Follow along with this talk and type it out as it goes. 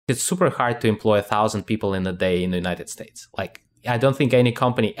It's super hard to employ 1,000 people in a day in the United States. Like, I don't think any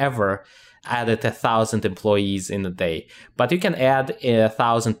company ever added 1,000 employees in a day, but you can add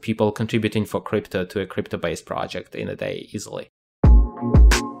 1,000 people contributing for crypto to a crypto-based project in a day easily.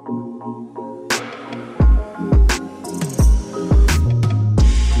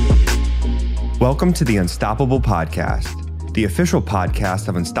 Welcome to the Unstoppable Podcast, the official podcast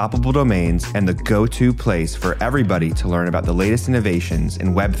of Unstoppable Domains and the go-to place for everybody to learn about the latest innovations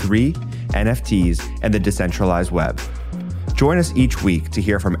in Web3, NFTs, and the decentralized web. Join us each week to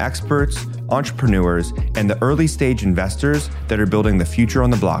hear from experts, entrepreneurs, and the early-stage investors that are building the future on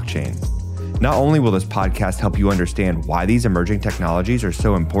the blockchain. Not only will this podcast help you understand why these emerging technologies are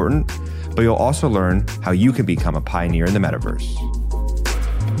so important, but you'll also learn how you can become a pioneer in the metaverse.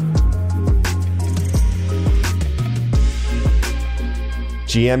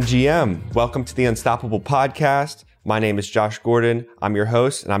 GM, welcome to the Unstoppable Podcast. My name is Josh Gordon. I'm your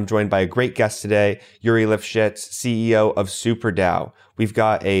host, and I'm joined by a great guest today, Yury Lifshits, CEO of SuperDAO. We've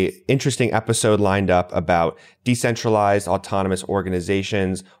got an interesting episode lined up about decentralized autonomous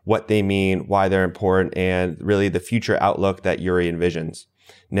organizations, what they mean, why they're important, and really the future outlook that Yury envisions.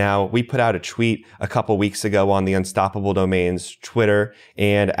 Now, we put out a tweet a couple weeks ago on the Unstoppable Domains Twitter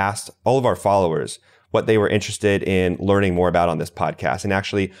and asked all of our followers what they were interested in learning more about on this podcast. And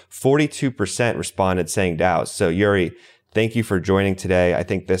actually 42% responded saying DAOs. So Yury, thank you for joining today. I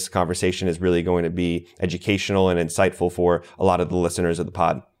think this conversation is really going to be educational and insightful for a lot of the listeners of the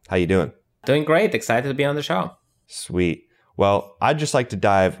pod. How you doing? Doing great. Excited to be on the show. Sweet. Well, I'd just like to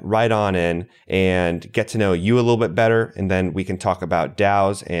dive right on in and get to know you a little bit better. And then we can talk about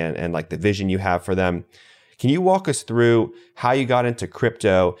DAOs and like the vision you have for them. Can you walk us through how you got into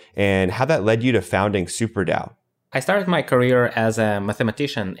crypto and how that led you to founding SuperDAO? I started my career as a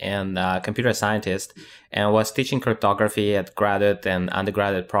mathematician and a computer scientist and was teaching cryptography at graduate and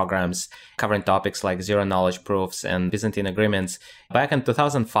undergraduate programs covering topics like zero-knowledge proofs and Byzantine agreements back in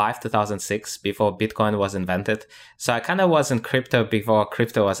 2005, 2006, before Bitcoin was invented. So I kind of was in crypto before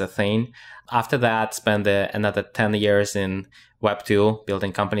crypto was a thing. After that, spent another 10 years in Web2,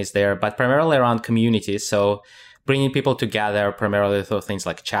 building companies there, but primarily around communities. So bringing people together primarily through things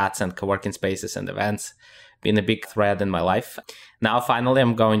like chats and co-working spaces and events. Been a big thread in my life. Now, finally,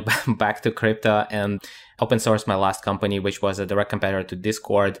 I'm going back to crypto and open source my last company, which was a direct competitor to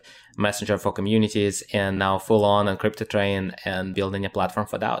Discord, messenger for communities, and now full on crypto train and building a platform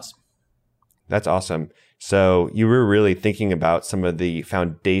for DAOs. That's awesome. So you were really thinking about some of the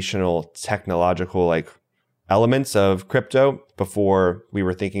foundational technological elements of crypto before we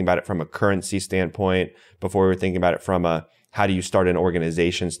were thinking about it from a currency standpoint, before we were thinking about it from a how do you start an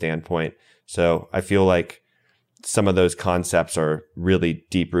organization standpoint. So I feel like some of those concepts are really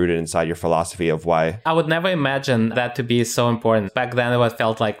deep rooted inside your philosophy of why. I would never imagine that to be so important. Back then, it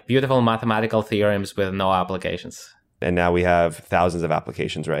felt like beautiful mathematical theorems with no applications. And now we have thousands of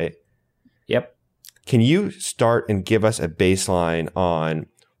applications, right? Yep. Can you start and give us a baseline on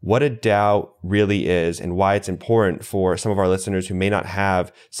what a DAO really is and why it's important for some of our listeners who may not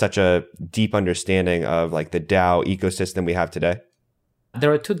have such a deep understanding of the DAO ecosystem we have today?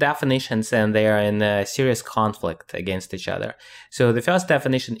 There are two definitions and they are in a serious conflict against each other. So the first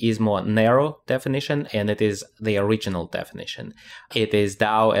definition is more narrow definition and it is the original definition. It is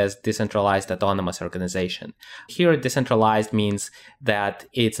DAO as decentralized autonomous organization. Here, decentralized means that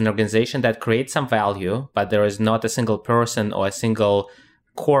it's an organization that creates some value, but there is not a single person or a single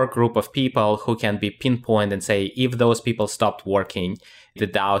core group of people who can be pinpointed and say, if those people stopped working, the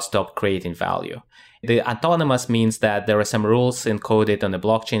DAO stopped creating value. The autonomous means that there are some rules encoded on the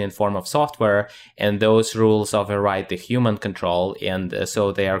blockchain in form of software, and those rules override the human control. And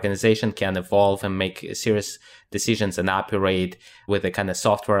so the organization can evolve and make serious decisions and operate with a kind of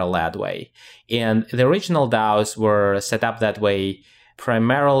software-led way. And the original DAOs were set up that way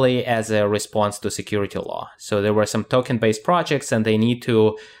primarily as a response to security law. So there were some token-based projects and they need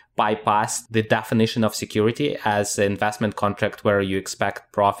to bypass the definition of security as an investment contract where you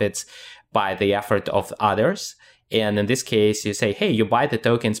expect profits by the effort of others. And in this case, you say, hey, you buy the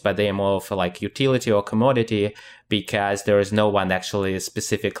tokens, but they are more of utility or commodity because there is no one actually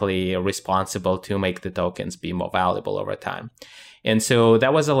specifically responsible to make the tokens be more valuable over time. And so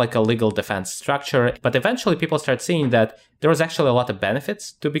that was a legal defense structure. But eventually people start seeing that there was actually a lot of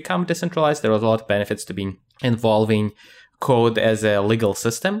benefits to become decentralized. There was a lot of benefits to being involving code as a legal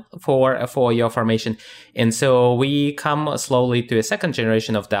system for your formation. And so we come slowly to a second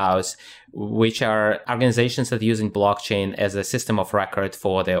generation of DAOs, which are organizations that are using blockchain as a system of record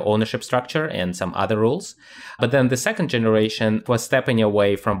for their ownership structure and some other rules. But then the second generation was stepping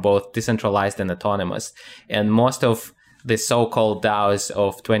away from both decentralized and autonomous. And most of the so-called DAOs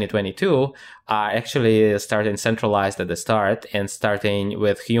of 2022 are actually starting centralized at the start and starting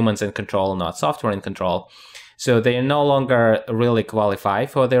with humans in control, not software in control. So they no longer really qualify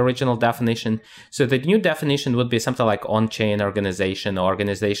for the original definition. So the new definition would be something like on-chain organization or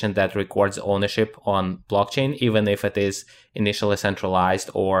organization that records ownership on blockchain, even if it is initially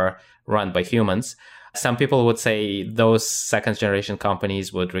centralized or run by humans. Some people would say those second generation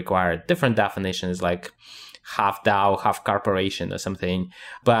companies would require different definitions like half DAO, half corporation or something.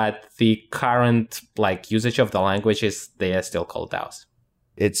 But the current usage of the language is they are still called DAOs.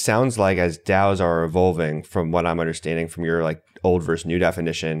 It sounds like as DAOs are evolving, from what I'm understanding from your old versus new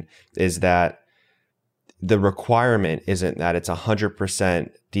definition, is that the requirement isn't that it's 100%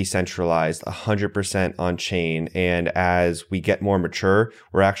 decentralized, 100% on chain. And as we get more mature,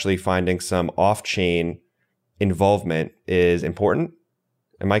 we're actually finding some off-chain involvement is important.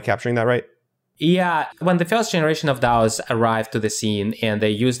 Am I capturing that right? Yeah, when the first generation of DAOs arrived to the scene and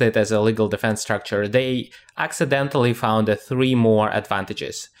they used it as a legal defense structure, they accidentally found 3 more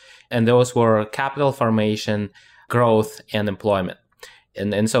advantages. And those were capital formation, growth, and employment.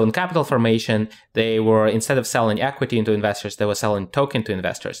 And so in capital formation, they were, instead of selling equity into investors, they were selling token to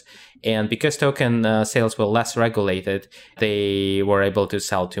investors. And because token sales were less regulated, they were able to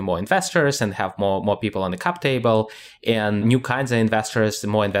sell to more investors and have more people on the cap table and new kinds of investors,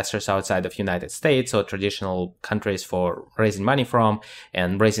 more investors outside of United States or traditional countries for raising money from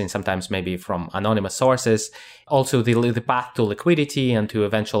and raising sometimes maybe from anonymous sources. Also, the path to liquidity and to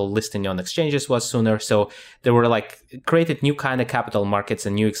eventual listing on exchanges was sooner. So there were created new kind of capital markets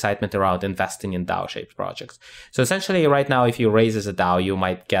and new excitement around investing in DAO-shaped projects. So essentially right now, if you raise as a DAO, you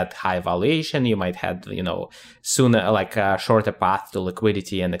might get high valuation. You might have, sooner, a shorter path to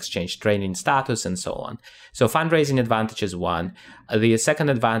liquidity and exchange trading status and so on. So fundraising advantage is one. The second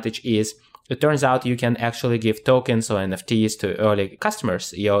advantage is it turns out you can actually give tokens or NFTs to early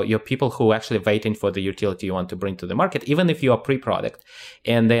customers, your people who are actually waiting for the utility you want to bring to the market, even if you are pre-product.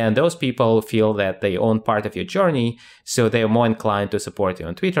 And then those people feel that they own part of your journey, so they are more inclined to support you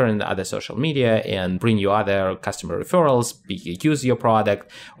on Twitter and other social media and bring you other customer referrals, use your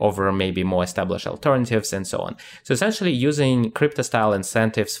product over maybe more established alternatives and so on. So essentially using crypto-style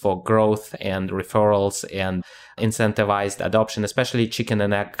incentives for growth and referrals and incentivized adoption, especially chicken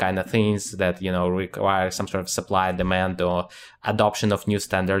and egg kind of things that, require some sort of supply and demand or adoption of new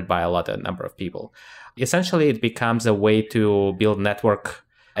standard by a number of people. Essentially, it becomes a way to build network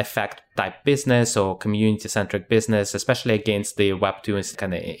effect type business or community-centric business, especially against the Web2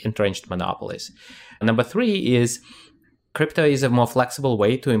 kind of entrenched monopolies. Number 3 is crypto is a more flexible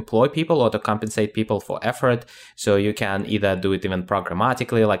way to employ people or to compensate people for effort. So you can either do it even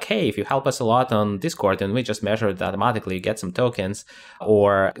programmatically, like, hey, if you help us a lot on Discord and we just measure it automatically, you get some tokens,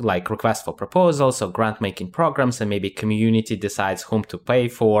 or request for proposals or grant making programs, and maybe community decides whom to pay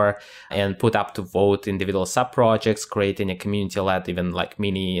for and put up to vote individual sub-projects, creating a community-led even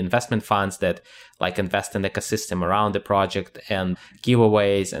mini investment funds that invest in the ecosystem around the project and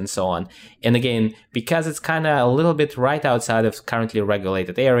giveaways and so on. And again, because it's kind of a little bit right outside of currently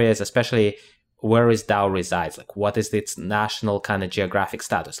regulated areas, especially where is DAO resides, what is its national kind of geographic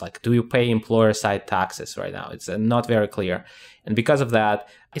status? Do you pay employer side taxes right now? It's not very clear. And because of that,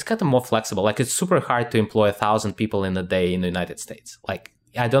 it's kind of more flexible. It's super hard to employ 1,000 people in a day in the United States.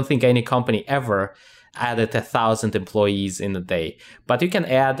 I don't think any company ever added 1,000 employees in a day, but you can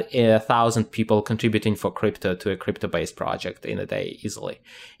add 1,000 people contributing for crypto to a crypto-based project in a day easily.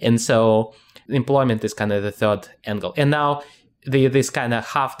 And so employment is kind of the third angle. And now this kind of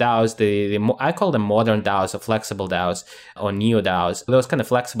half DAOs, I call them modern DAOs or flexible DAOs or neo DAOs. Those kind of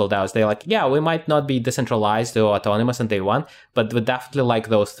flexible DAOs, they're we might not be decentralized or autonomous on day one, but we definitely like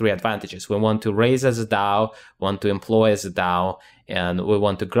those 3 advantages. We want to raise as a DAO, want to employ as a DAO, and we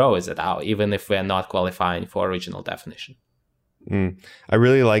want to grow as a DAO, even if we're not qualifying for original definition. I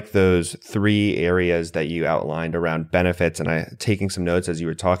really like those 3 areas that you outlined around benefits, and I taking some notes as you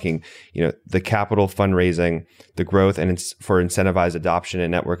were talking, the capital fundraising, the growth and for incentivized adoption and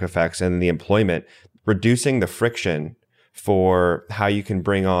network effects, and the employment, reducing the friction for how you can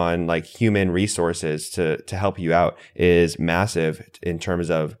bring on human resources to help you out is massive in terms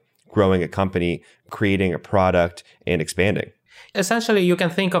of growing a company, creating a product, and expanding. Essentially, you can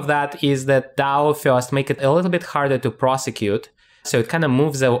think of that is that DAO first make it a little bit harder to prosecute So it kind of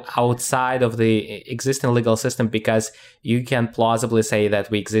moves outside of the existing legal system because you can plausibly say that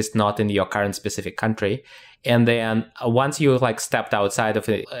we exist not in your current specific country. And then once you like stepped outside of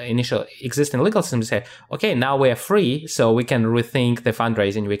the initial existing legal system, you say, okay, now we're free. So we can rethink the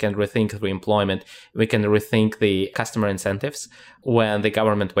fundraising. We can rethink the employment. We can rethink the customer incentives. When the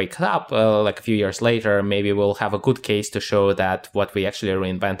government wakes up, like a few years later, maybe we'll have a good case to show that what we actually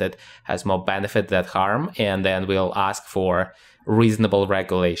reinvented has more benefit than harm. And then we'll ask for reasonable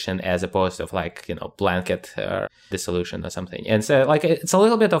regulation as opposed to like, blanket dissolution or something. And so like it's a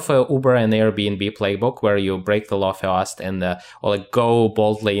little bit of a Uber and Airbnb playbook where you break the law first and or like go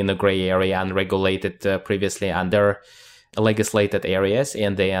boldly in the gray area and regulate it previously under legislated areas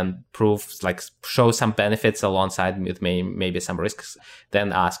and then show some benefits alongside with maybe some risks,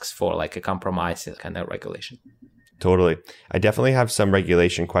 then asks for like a compromise kind of regulation. Totally. I definitely have some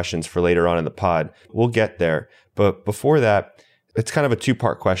regulation questions for later on in the pod. We'll get there. But before that, it's kind of a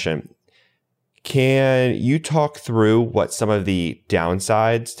two-part question. Can you talk through what some of the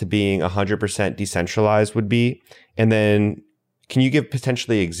downsides to being 100% decentralized would be? And then can you give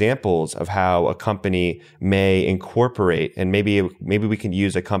potentially examples of how a company may incorporate, and maybe we can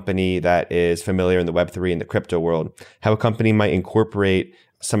use a company that is familiar in the Web3 and the crypto world, how a company might incorporate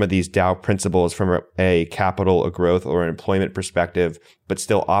some of these DAO principles from a capital, a growth, or an employment perspective, but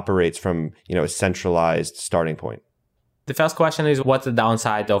still operates from, a centralized starting point? The first question is, what's the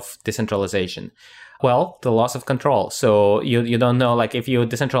downside of decentralization? Well, the loss of control. So you don't know, like if you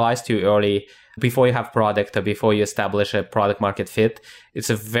decentralize too early, before you have product or before you establish a product market fit,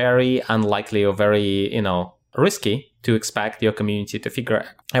 it's a very unlikely or very, risky to expect your community to figure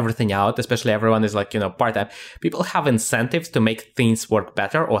everything out, especially everyone is like, part-time. People have incentives to make things work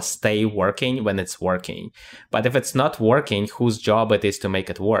better or stay working when it's working. But if it's not working, whose job it is to make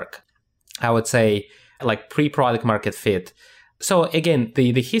it work? I would say like pre-product market fit. So again,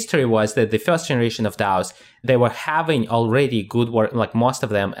 the history was that the first generation of DAOs, they were having already good work, like most of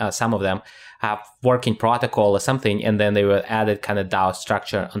them, some of them have working protocol or something, and then they were added kind of DAO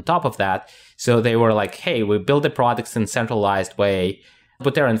structure on top of that. So they were like, hey, we build the products in centralized way.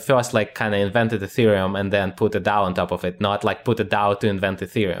 Buterin first like kind of invented Ethereum and then put a DAO on top of it, not like put a DAO to invent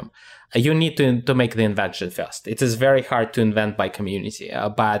Ethereum. You need to make the invention first. It is very hard to invent by community,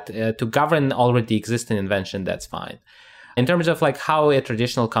 but to govern already existing invention, that's fine. In terms of like how a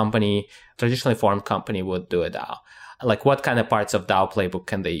traditionally formed company would do a DAO, like what kind of parts of DAO playbook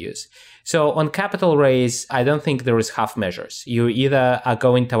can they use? So on capital raise, I don't think there is half measures. You either are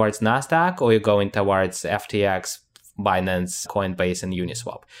going towards NASDAQ or you're going towards FTX, Binance, Coinbase, and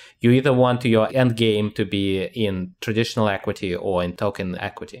Uniswap. You either want your end game to be in traditional equity or in token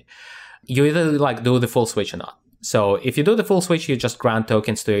equity. You either like do the full switch or not. So if you do the full switch, you just grant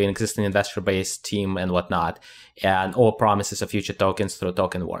tokens to an existing investor base team and whatnot, and or promises of future tokens through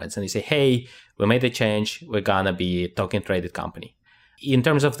token warrants. And you say, hey, we made a change. We're going to be a token traded company. In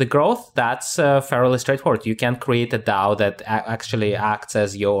terms of the growth, that's fairly straightforward. You can create a DAO that actually acts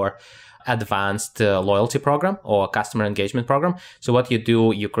as your advanced loyalty program or customer engagement program. So what you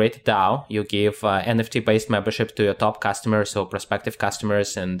do, you create a DAO, you give NFT-based membership to your top customers or prospective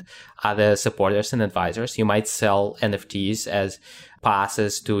customers and other supporters and advisors. You might sell NFTs as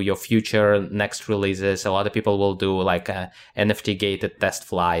passes to your future next releases. A lot of people will do like a NFT-gated test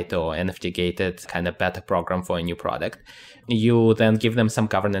flight or NFT-gated kind of beta program for a new product. You then give them some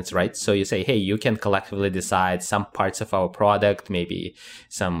governance rights. So you say, hey, you can collectively decide some parts of our product, maybe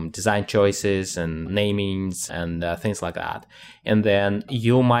some design choices and namings and things like that. And then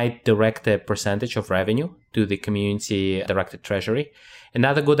you might direct a percentage of revenue to the community directed treasury.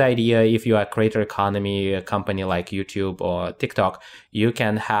 Another good idea, if you are a creator economy a company like YouTube or TikTok, you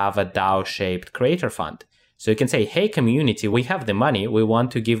can have a DAO-shaped creator fund. So you can say, hey, community, we have the money. We want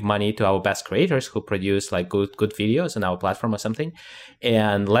to give money to our best creators who produce like good videos on our platform or something.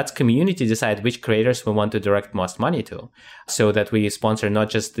 And let's community decide which creators we want to direct most money to, so that we sponsor not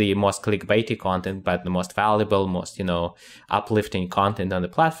just the most clickbaity content, but the most valuable, most, uplifting content on the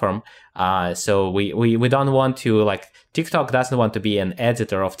platform. So we don't want to, like, TikTok doesn't want to be an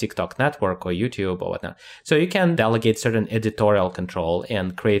editor of TikTok network or YouTube or whatnot. So you can delegate certain editorial control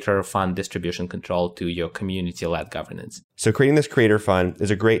and creator fund distribution control to your community-led governance. So creating this creator fund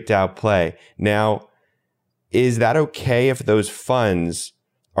is a great DAO play. Now, is that okay if those funds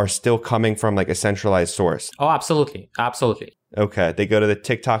are still coming from like a centralized source? Oh, absolutely. Absolutely. Okay. They go to the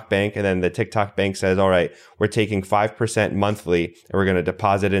TikTok bank and then the TikTok bank says, all right, we're taking 5% monthly and we're going to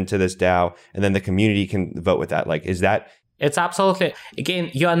deposit into this DAO, and then the community can vote with that. Like, is that It's absolutely, again,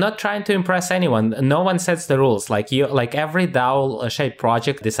 you are not trying to impress anyone. No one sets the rules. Like every DAO shaped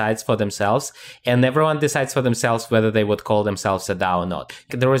project decides for themselves, and everyone decides for themselves whether they would call themselves a DAO or not.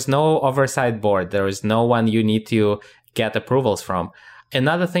 There is no oversight board. There is no one you need to get approvals from.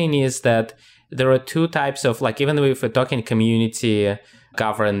 Another thing is that there are two types of, like, even if we're talking community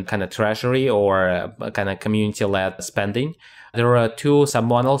governed kind of treasury or kind of community led spending, there are two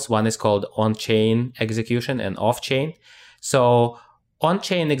submodels. One is called on-chain execution and off-chain. So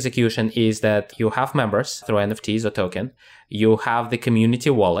on-chain execution is that you have members through NFTs or token. You have the community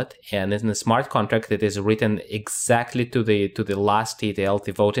wallet, and in the smart contract, it is written exactly to the last detail,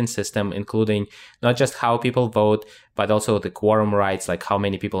 the voting system, including not just how people vote, but also the quorum rights, like how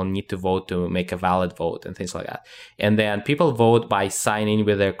many people need to vote to make a valid vote and things like that. And then people vote by signing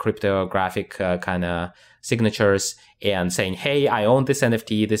with their cryptographic kind of signatures and saying, hey, I own this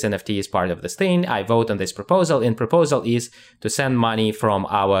NFT. This NFT is part of this thing. I vote on this proposal. And proposal is to send money from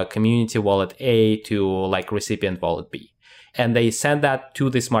our community wallet A to like recipient wallet B. And they send that to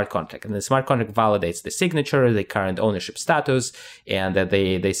the smart contract. And the smart contract validates the signature, the current ownership status, and that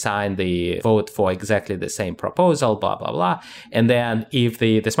they sign the vote for exactly the same proposal, blah, blah, blah. And then if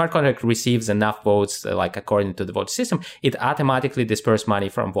the smart contract receives enough votes, like according to the vote system, it automatically disperses money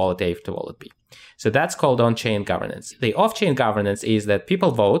from wallet A to wallet B. So that's called on-chain governance. The off-chain governance is that people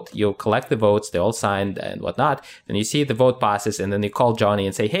vote, you collect the votes, they all signed and whatnot, and you see the vote passes, and then you call Johnny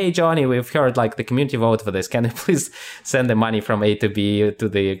and say, hey, Johnny, we've heard like the community vote for this. Can you please send the money from A to B to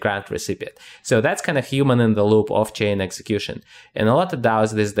the grant recipient? So that's kind of human in the loop off-chain execution. And a lot of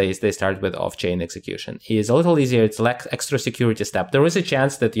DAOs these days, they start with off-chain execution. It's a little easier. It's like extra security step. There is a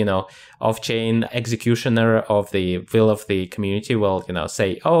chance that, off-chain executioner of the will of the community will,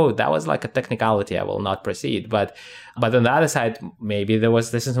 say, oh, that was like a technicality. I will not proceed. But on the other side, maybe this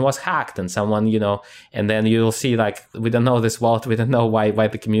system was hacked and someone, and then you'll see like, we don't know this wallet. We don't know why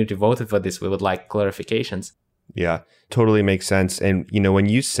the community voted for this. We would like clarifications. Yeah, totally makes sense. And, when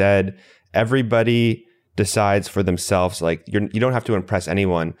you said everybody decides for themselves, like you don't have to impress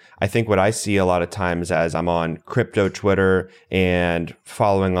anyone. I think what I see a lot of times as I'm on crypto Twitter and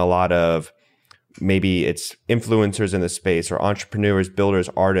following a lot of, maybe it's influencers in the space or entrepreneurs, builders,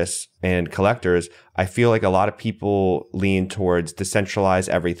 artists, and collectors, I feel like a lot of people lean towards decentralize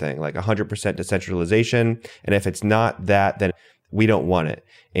everything, like 100% decentralization. And if it's not that, then we don't want it.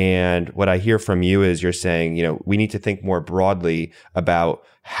 And what I hear from you is you're saying, we need to think more broadly about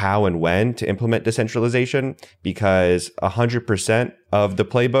how and when to implement decentralization, because 100% of the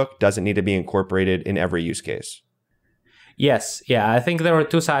playbook doesn't need to be incorporated in every use case. Yes. Yeah. I think there are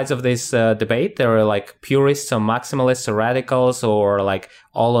two sides of this debate. There are like purists or maximalists or radicals or like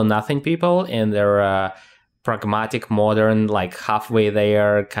all or nothing people. And there are pragmatic, modern, like halfway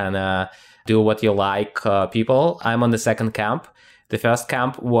there, kind of do what you like people. I'm on the second camp. The first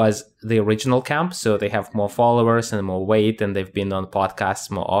camp was the original camp. So they have more followers and more weight, and they've been on podcasts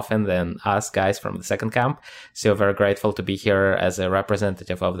more often than us guys from the second camp. So very grateful to be here as a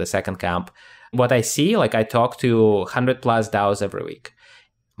representative of the second camp. What I see, like I talk to 100 plus DAOs every week.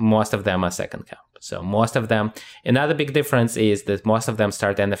 Most of them are second camp. So most of them, another big difference is that most of them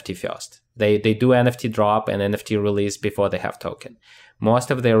start NFT first. They do NFT drop and NFT release before they have token.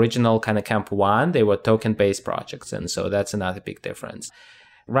 Most of the original kind of camp one, they were token-based projects. And so that's another big difference.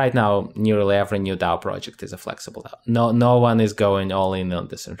 Right now, nearly every new DAO project is a flexible DAO. No one is going all in on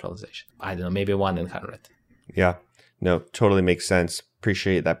decentralization. I don't know, maybe 1 in 100. Yeah, no, totally makes sense.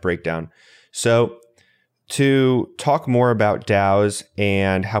 Appreciate that breakdown. So to talk more about DAOs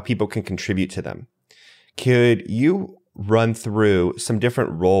and how people can contribute to them, could you run through some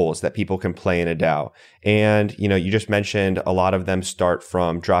different roles that people can play in a DAO? And, you just mentioned a lot of them start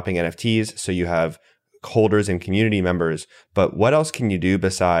from dropping NFTs. So you have holders and community members, but what else can you do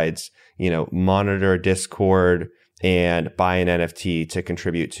besides, monitor Discord and buy an NFT to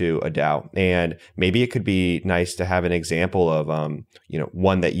contribute to a DAO? And maybe it could be nice to have an example of,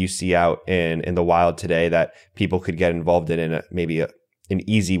 one that you see out in the wild today that people could get involved in an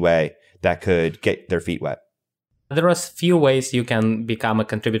easy way that could get their feet wet. There are a few ways you can become a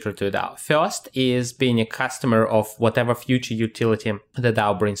contributor to a DAO. First is being a customer of whatever future utility the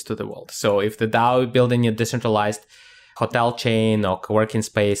DAO brings to the world. So if the DAO is building a decentralized hotel chain or co-working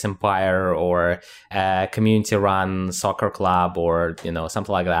space empire or a community-run soccer club or,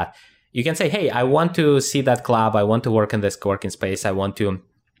 something like that, you can say, hey, I want to see that club. I want to work in this co-working space. I want to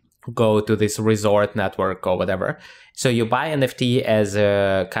go to this resort network or whatever. So you buy NFT as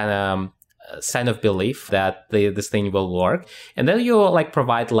a kind of sign of belief that this thing will work. And then you like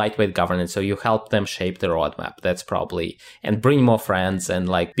provide lightweight governance. So you help them shape the roadmap. That's probably, and bring more friends and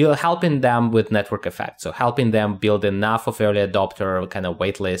like helping them with network effect. So helping them build enough of early adopter kind of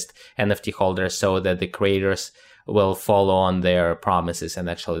waitlist NFT holders so that the creators will follow on their promises and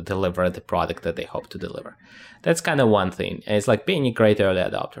actually deliver the product that they hope to deliver. That's kind of one thing. It's like being a great early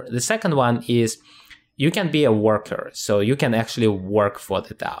adopter. The second one is you can be a worker. So you can actually work for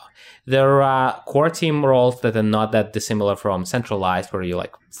the DAO. There are core team roles that are not that dissimilar from centralized, where you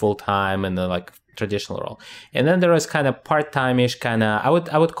like full-time and then like traditional role. And then there is kind of part-time-ish kind of,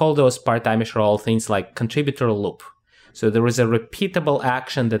 I would call those part-time-ish role things like contributor loop. So there is a repeatable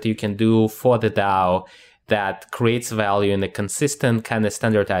action that you can do for the DAO that creates value in a consistent kind of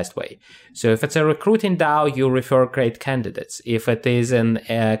standardized way. So if it's a recruiting DAO, you refer great candidates. If it is in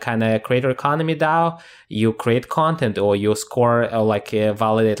a kind of creator economy DAO, you create content or you score or like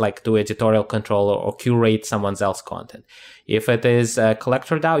validate, like do editorial control or curate someone else's content. If it is a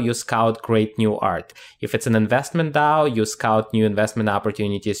collector DAO, you scout great new art. If it's an investment DAO, you scout new investment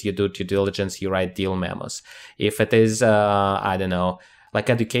opportunities, you do due diligence, you write deal memos. If it is, like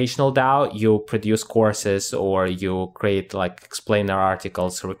educational DAO, you produce courses or you create like explainer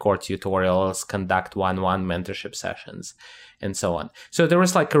articles, record tutorials, conduct one-on-one mentorship sessions, and so on. So there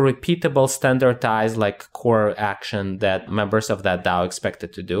is like a repeatable, standardized like core action that members of that DAO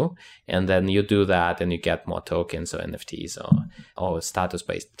expected to do. And then you do that and you get more tokens or NFTs or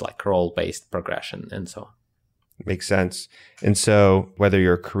status-based, like role-based progression and so on. Makes sense. And so whether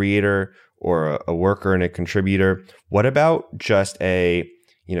you're a creator or a worker and a contributor, what about just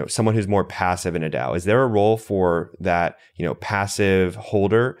someone who's more passive in a DAO? Is there a role for that, passive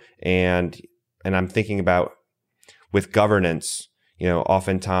holder? And I'm thinking about with governance,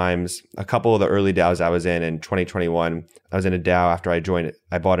 oftentimes a couple of the early DAOs I was in 2021, I was in a DAO after I joined,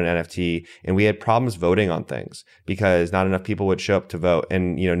 I bought an NFT and we had problems voting on things because not enough people would show up to vote.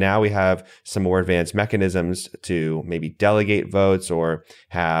 And, now we have some more advanced mechanisms to maybe delegate votes or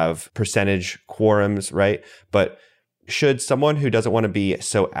have percentage quorums, right? But should someone who doesn't want to be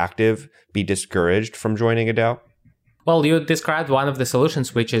so active be discouraged from joining a DAO? Well, you described one of the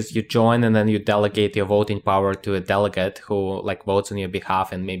solutions, which is you join and then you delegate your voting power to a delegate who like votes on your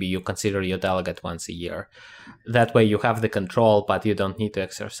behalf, and maybe you consider your delegate once a year. That way you have the control, but you don't need to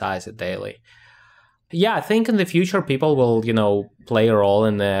exercise it daily. Yeah, I think in the future people will, play a role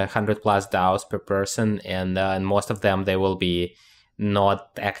in the 100 plus DAOs per person, and most of them, they will be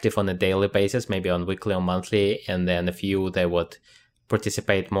not active on a daily basis, maybe on weekly or monthly, and then a few, they would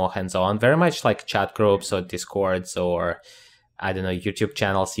participate more hands-on, very much like chat groups or Discords or, YouTube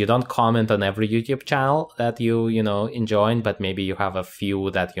channels. You don't comment on every YouTube channel that you enjoy, but maybe you have a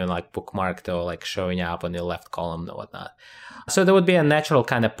few that you like bookmarked or like showing up on your left column or whatnot. So there would be a natural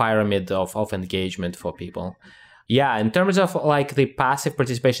kind of pyramid of engagement for people. Yeah, in terms of like the passive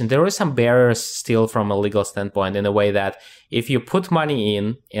participation, there are some barriers still from a legal standpoint in a way that if you put money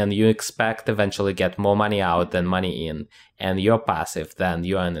in and you expect eventually get more money out than money in, and you're passive, then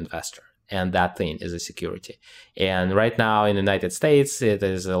you're an investor. And that thing is a security. And right now in the United States, it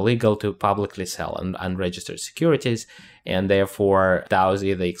is illegal to publicly sell unregistered securities. And therefore, DAOs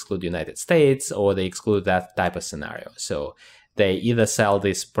either exclude the United States or they exclude that type of scenario. So they either sell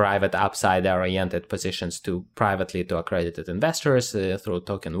these private upside-oriented positions to accredited investors through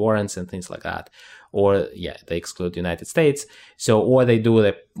token warrants and things like that. Or, they exclude the United States. Or they do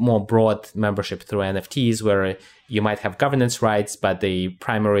the more broad membership through NFTs where you might have governance rights, but the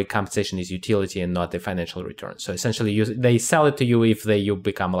primary compensation is utility and not the financial return. So essentially, they sell it to you if you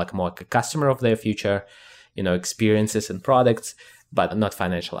become like more a customer of their future, experiences and products, but not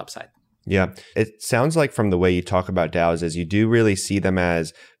financial upside. Yeah. It sounds like from the way you talk about DAOs is you do really see them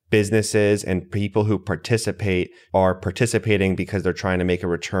as businesses, and people who participate are participating because they're trying to make a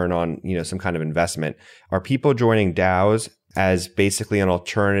return on, some kind of investment. Are people joining DAOs as basically an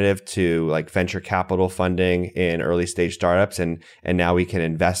alternative to like venture capital funding in early stage startups? And now we can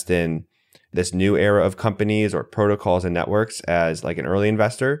invest in this new era of companies or protocols and networks as like an early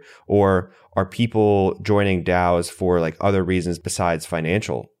investor? Or are people joining DAOs for like other reasons besides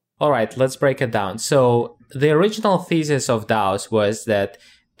financial? All right, let's break it down. So the original thesis of DAOs was that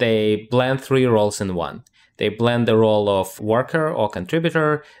they blend three roles in one. They blend the role of worker or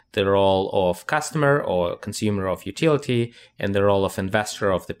contributor, the role of customer or consumer of utility, and the role of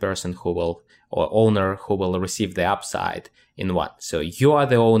investor of the person or owner who will receive the upside in one. So you are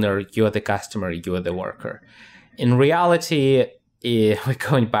the owner, you are the customer, you are the worker. In reality, we're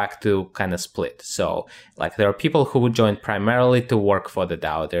going back to kind of split. So like there are people who would join primarily to work for the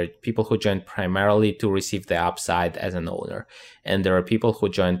DAO. There are people who join primarily to receive the upside as an owner. And there are people who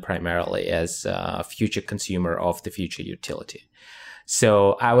join primarily as a future consumer of the future utility.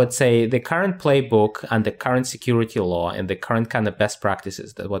 So I would say the current playbook and the current security law and the current kind of best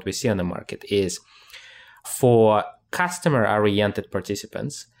practices that what we see on the market is for customer-oriented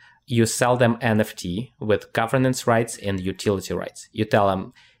participants, you sell them NFT with governance rights and utility rights. You tell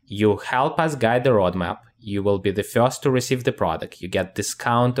them, you help us guide the roadmap. You will be the first to receive the product. You get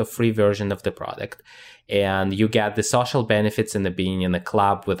discount or free version of the product. And you get the social benefits in the being in a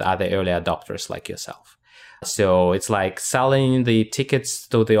club with other early adopters like yourself. So it's like selling the tickets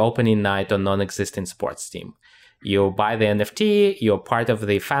to the opening night on non-existing sports team. You buy the NFT, you're part of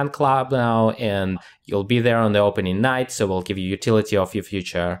the fan club now, and you'll be there on the opening night. So we'll give you utility of your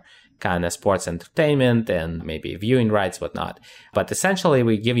future kind of sports entertainment and maybe viewing rights, whatnot. But essentially,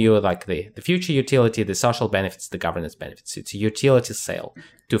 we give you like the future utility, the social benefits, the governance benefits. It's a utility sale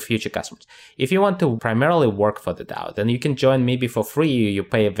to future customers. If you want to primarily work for the DAO, then you can join maybe for free. You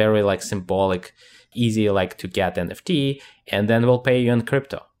pay a very like symbolic, easy like to get NFT, and then we'll pay you in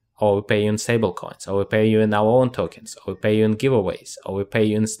crypto. Or we pay you in stable coins, or we pay you in our own tokens, or we pay you in giveaways, or we pay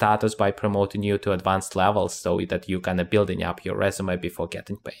you in status by promoting you to advanced levels so that you kind of building up your resume before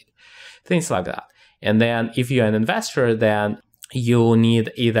getting paid. Things like that. And then if you're an investor, then you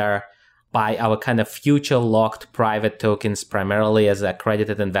need either buy our kind of future locked private tokens primarily as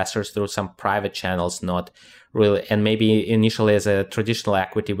accredited investors through some private channels, not really, and maybe initially as a traditional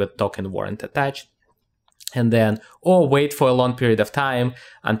equity with token warrant attached. And then, or wait for a long period of time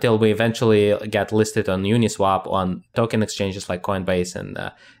until we eventually get listed on Uniswap, on token exchanges like Coinbase and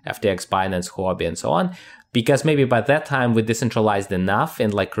FTX, Binance, Huobi, and so on. Because maybe by that time we decentralized enough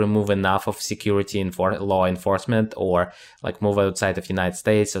and like remove enough of security law enforcement, or like move outside of United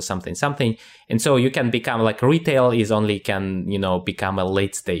States or something. And so you can become like retail is only can, become a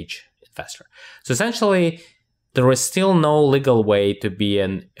late stage investor. So essentially there is still no legal way to be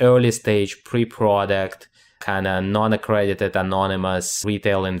an early stage pre-product kind of non-accredited anonymous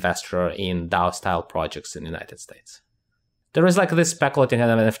retail investor in DAO style projects in the United States. There is like this speculating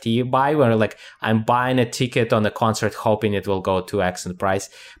NFT buy where like I'm buying a ticket on a concert hoping it will go 2x in price.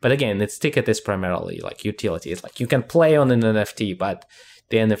 But again, its ticket is primarily like utility. It's like you can play on an NFT, but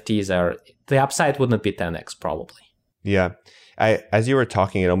the NFTs the upside wouldn't be 10x probably. Yeah. As you were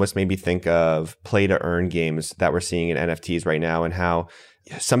talking, it almost made me think of play to earn games that we're seeing in NFTs right now, and how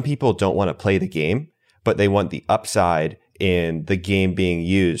some people don't want to play the game, but they want the upside in the game being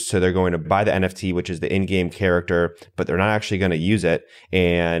used. So they're going to buy the NFT, which is the in-game character, but they're not actually going to use it.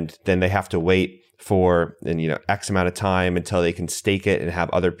 And then they have to wait for X amount of time until they can stake it and have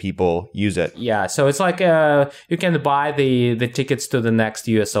other people use it. Yeah, so it's like you can buy the tickets to the next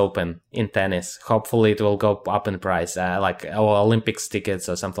US Open in tennis. Hopefully it will go up in price, like Olympics tickets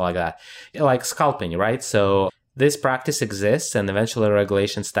or something like that. Like scalping, right? So this practice exists, and eventually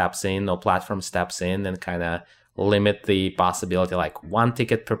regulation steps in or platform steps in and kind of limit the possibility, like one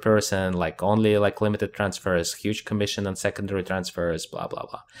ticket per person, like only like limited transfers, huge commission on secondary transfers, blah, blah,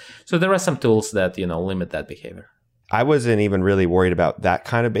 blah. So there are some tools that, limit that behavior. I wasn't even really worried about that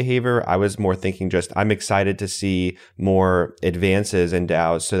kind of behavior. I was more thinking I'm excited to see more advances in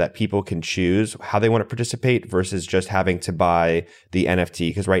DAOs so that people can choose how they want to participate versus just having to buy the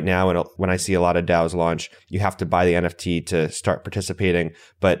NFT. Because right now, when I see a lot of DAOs launch, you have to buy the NFT to start participating.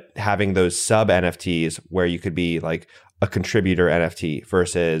 But having those sub NFTs where you could be like a contributor NFT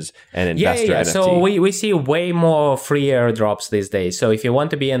versus an investor NFT. So we see way more free airdrops these days. So if you want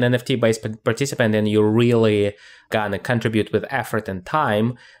to be an NFT-based participant and you're really gonna contribute with effort and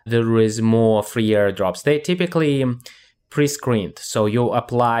time, there is more free airdrops. They typically pre-screened. So you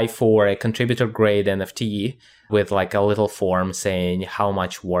apply for a contributor grade NFT with like a little form saying how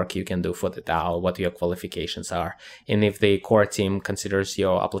much work you can do for the DAO, what your qualifications are. And if the core team considers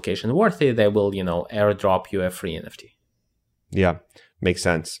your application worthy, they will, airdrop you a free NFT. Yeah, makes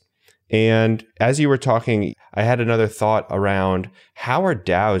sense. And as you were talking, I had another thought around how are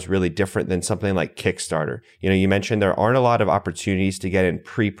DAOs really different than something like Kickstarter? You mentioned there aren't a lot of opportunities to get in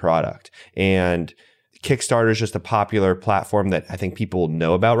pre-product, and Kickstarter is just a popular platform that I think people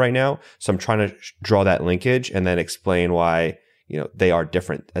know about right now. So I'm trying to draw that linkage and then explain why, they are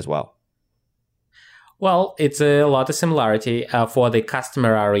different as well. Well, it's a lot of similarity for the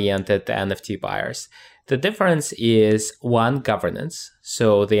customer-oriented NFT buyers. The difference is one, governance.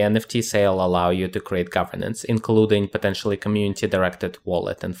 So the NFT sale allow you to create governance, including potentially community-directed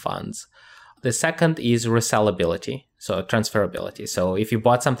wallet and funds. The second is resellability, so transferability. So if you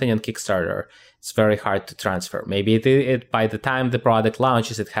bought something on Kickstarter, it's very hard to transfer. Maybe it by the time the product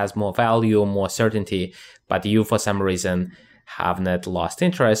launches, it has more value, more certainty, but you, for some reason, have not lost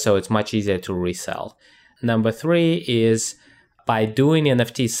interest, so it's much easier to resell. Number 3 is by doing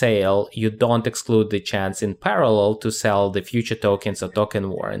NFT sale, you don't exclude the chance in parallel to sell the future tokens or token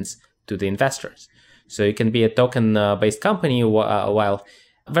warrants to the investors. So you can be a token-based company while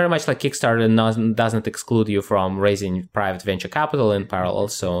very much like Kickstarter doesn't exclude you from raising private venture capital in parallel.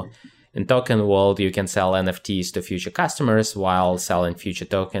 So in token world, you can sell NFTs to future customers while selling future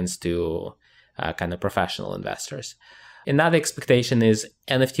tokens to kind of professional investors. Another expectation is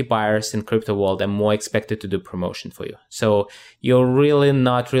NFT buyers in crypto world are more expected to do promotion for you. So you're really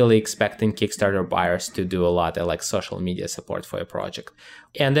not really expecting Kickstarter buyers to do a lot of like social media support for your project.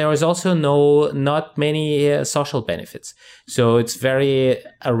 And there is also not many social benefits. So it's very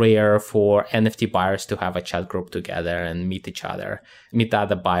rare for NFT buyers to have a chat group together and meet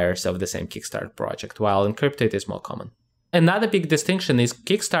other buyers of the same Kickstarter project, while in crypto it is more common. Another big distinction is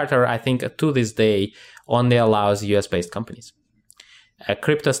Kickstarter, I think, to this day, only allows US-based companies. A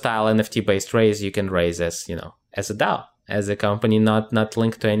crypto-style NFT-based raise you can raise as a DAO, as a company not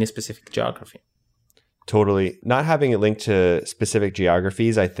linked to any specific geography. Totally. Not having it linked to specific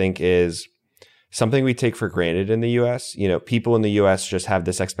geographies, I think, is something we take for granted in the US. People in the US just have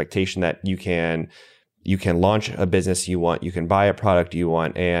this expectation that you can launch a business you want, you can buy a product you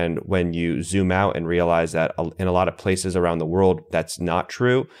want. And when you zoom out and realize that in a lot of places around the world, that's not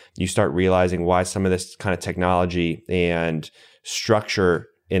true, you start realizing why some of this kind of technology and structure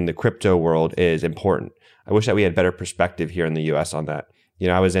in the crypto world is important. I wish that we had better perspective here in the US on that.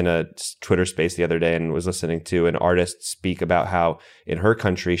 I was in a Twitter space the other day and was listening to an artist speak about how in her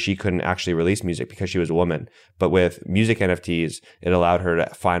country, she couldn't actually release music because she was a woman. But with music NFTs, it allowed her to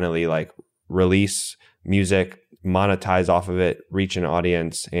finally release music, monetize off of it, reach an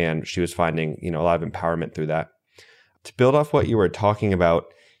audience, and she was finding, a lot of empowerment through that. To build off what you were talking about,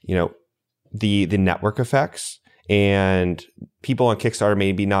 the network effects and people on Kickstarter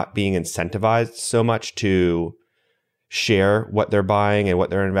maybe not being incentivized so much to share what they're buying and what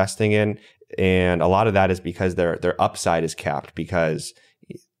they're investing in. And a lot of that is because their upside is capped because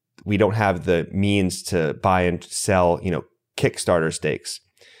we don't have the means to buy and sell, Kickstarter stakes.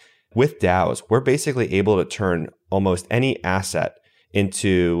 With DAOs, we're basically able to turn almost any asset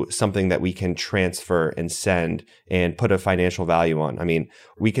into something that we can transfer and send and put a financial value on. I mean,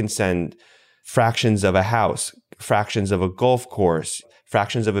 we can send fractions of a house, fractions of a golf course,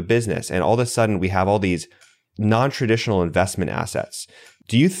 fractions of a business, and all of a sudden we have all these non-traditional investment assets.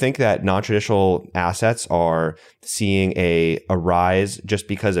 Do you think that non-traditional assets are seeing a rise just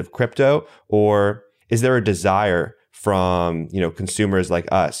because of crypto, or is there a desire from consumers like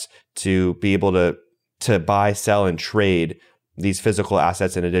us to be able to buy, sell, and trade these physical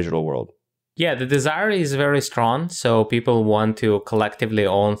assets in a digital world? Yeah, the desire is very strong. So people want to collectively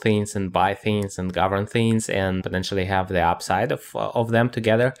own things and buy things and govern things and potentially have the upside of them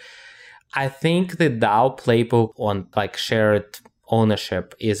together. I think the DAO playbook on shared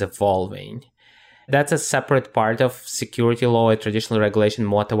ownership is evolving. That's a separate part of security law and traditional regulation,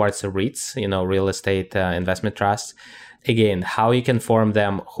 more towards the REITs, real estate investment trusts. Again, how you can form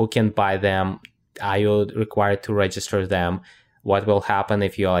them, who can buy them, are you required to register them, what will happen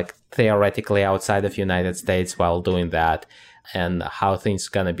if you're theoretically outside of United States while doing that, and how things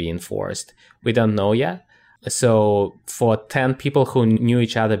are going to be enforced. We don't know yet. So for 10 people who knew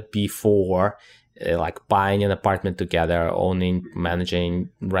each other before, buying an apartment together, owning, managing,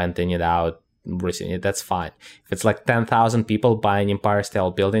 renting it out, that's fine. If it's 10,000 people buying Empire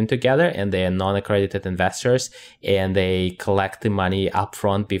State Building together and they are non-accredited investors and they collect the money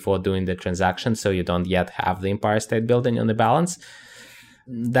upfront before doing the transaction, so you don't yet have the Empire State Building on the balance,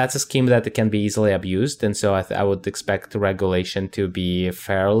 that's a scheme that can be easily abused. And so I would expect regulation to be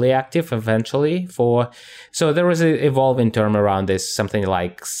fairly active eventually so there was an evolving term around this, something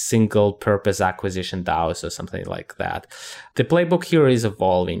like single purpose acquisition DAOs or something like that. The playbook here is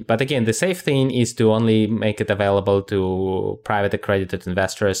evolving. But again, the safe thing is to only make it available to private accredited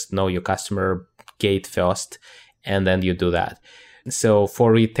investors, know your customer gate first, and then you do that. So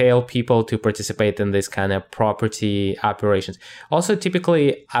for retail people to participate in this kind of property operations. Also,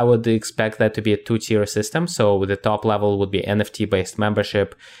 typically, I would expect that to be a 2-tier system. So the top level would be NFT-based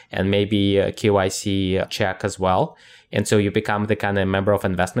membership and maybe a KYC check as well. And so you become the kind of member of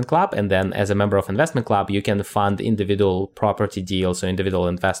investment club. And then as a member of investment club, you can fund individual property deals or individual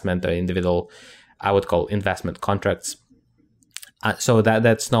investment or individual, I would call investment contracts. So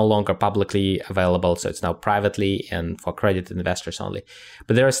that's no longer publicly available. So it's now privately and for accredited investors only.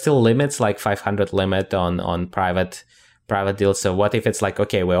 But there are still limits, like 500 limit on private deals. So what if it's like,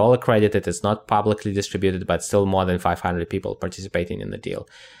 okay, we're all accredited, it's not publicly distributed, but still more than 500 people participating in the deal.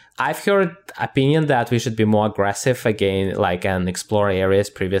 I've heard opinion that we should be more aggressive again, like, and explore areas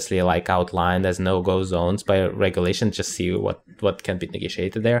previously like outlined as no-go zones by regulation, just see what can be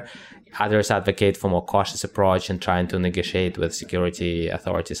negotiated there. Others advocate for more cautious approach and trying to negotiate with security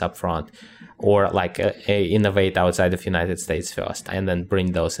authorities upfront, or like innovate outside of United States first and then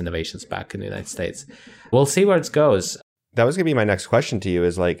bring those innovations back in the United States. We'll see where it goes. That was going to be my next question to you,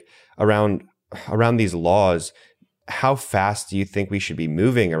 is like around these laws, how fast do you think we should be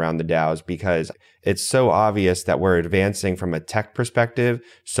moving around the DAOs? Because it's so obvious that we're advancing from a tech perspective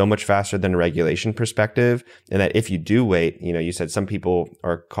so much faster than a regulation perspective. And that if you do wait, you said some people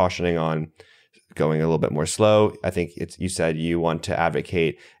are cautioning on going a little bit more slow. I think you said you want to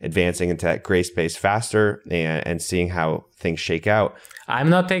advocate advancing into that gray space faster and seeing how things shake out. I'm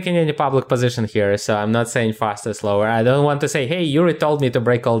not taking any public position here, so I'm not saying faster, slower. I don't want to say, hey, Yury told me to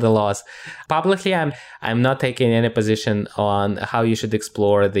break all the laws. Publicly, I'm not taking any position on how you should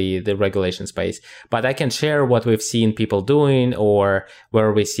explore the regulation space. But I can share what we've seen people doing or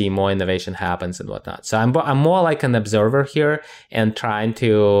where we see more innovation happens and whatnot. So I'm more like an observer here and trying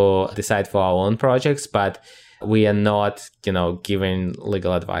to decide for our own projects, but we are not, giving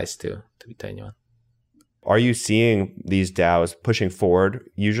legal advice to anyone. Are you seeing these DAOs pushing forward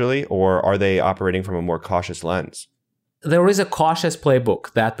usually, or are they operating from a more cautious lens? There is a cautious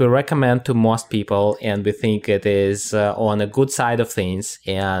playbook that we recommend to most people, and we think it is on a good side of things.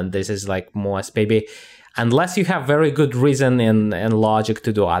 And this is like most, maybe, unless you have very good reason and logic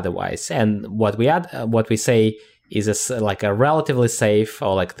to do otherwise. And what we say is like a relatively safe,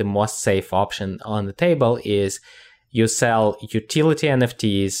 or like the most safe option on the table is you sell utility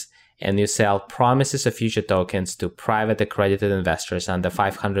NFTs and you sell promises of future tokens to private accredited investors under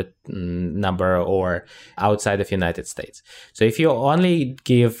 500 number or outside of United States. So if you only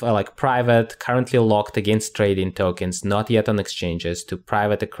give like private, currently locked against trading tokens, not yet on exchanges, to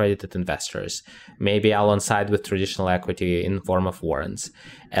private accredited investors, maybe alongside with traditional equity in form of warrants,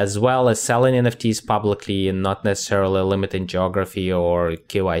 as well as selling NFTs publicly and not necessarily limiting geography or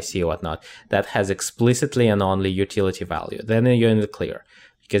KYC or whatnot, that has explicitly and only utility value, then you're in the clear.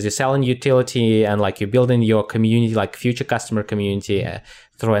 Because you're selling utility and like you're building your community, like future customer community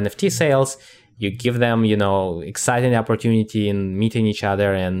through NFT sales. You give them, exciting opportunity in meeting each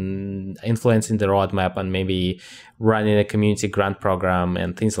other and influencing the roadmap and maybe running a community grant program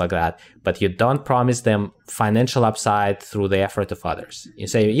and things like that. But you don't promise them financial upside through the effort of others. You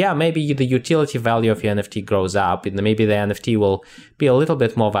say, yeah, maybe the utility value of your NFT grows up, and maybe the NFT will be a little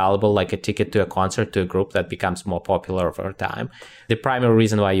bit more valuable, like a ticket to a concert to a group that becomes more popular over time. The primary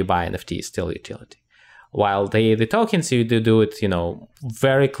reason why you buy NFT is still utility. While the tokens, you do it,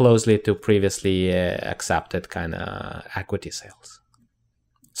 very closely to previously accepted kind of equity sales.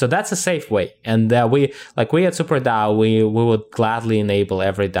 So that's a safe way. And we at SuperDAO, we would gladly enable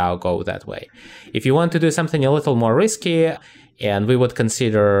every DAO go that way. If you want to do something a little more risky, and we would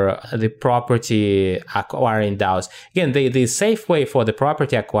consider the property acquiring DAOs. Again, the safe way for the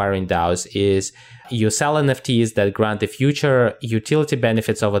property acquiring DAOs is you sell NFTs that grant the future utility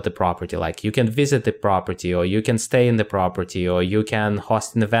benefits over the property. Like you can visit the property, or you can stay in the property, or you can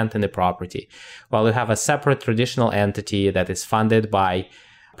host an event in the property. While you have a separate traditional entity that is funded by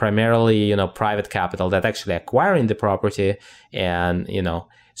primarily, private capital that actually acquiring the property, and,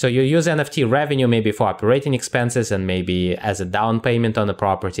 so you use NFT revenue maybe for operating expenses and maybe as a down payment on the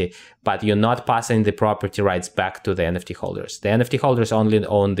property, but you're not passing the property rights back to the NFT holders. The NFT holders only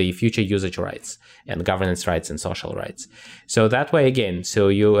own the future usage rights and governance rights and social rights. So that way, again, so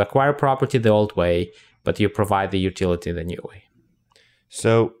you acquire property the old way, but you provide the utility the new way.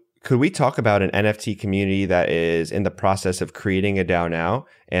 So could we talk about an NFT community that is in the process of creating a DAO now?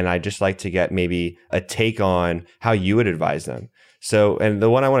 And I'd just like to get maybe a take on how you would advise them. So, and the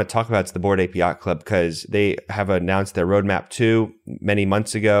one I want to talk about is the Bored Ape Yacht Club, because they have announced their roadmap too many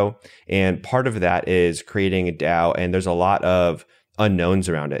months ago. And part of that is creating a DAO. And there's a lot of unknowns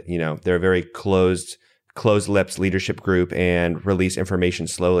around it. They're a very closed lips leadership group and release information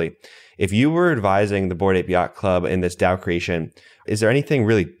slowly. If you were advising the Bored Ape Yacht Club in this DAO creation, is there anything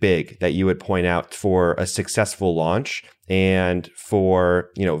really big that you would point out for a successful launch and for,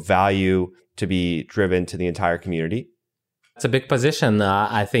 value to be driven to the entire community? It's a big position.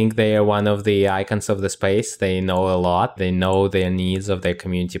 I think they are one of the icons of the space. They know a lot. They know their needs of their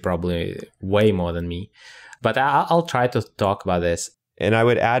community probably way more than me. But I'll try to talk about this. And I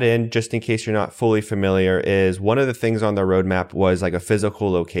would add in, just in case you're not fully familiar, is one of the things on the roadmap was like a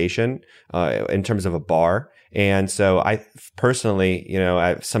physical location in terms of a bar. And so I personally,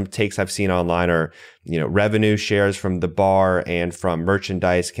 some takes I've seen online are, revenue shares from the bar and from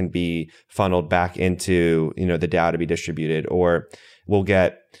merchandise can be funneled back into, the DAO to be distributed, or we'll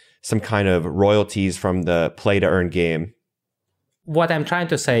get some kind of royalties from the play to earn game. What I'm trying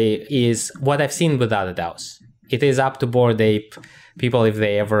to say is what I've seen with other DAOs. It is up to Bored Ape people, if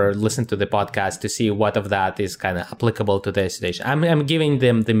they ever listen to the podcast, to see what of that is kind of applicable to their situation. I'm giving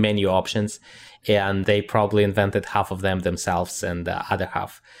them the menu options, and they probably invented half of them themselves, and the other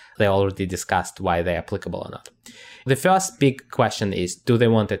half, they already discussed why they're applicable or not. The first big question is, do they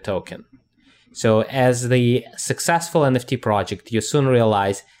want a token? So as the successful NFT project, you soon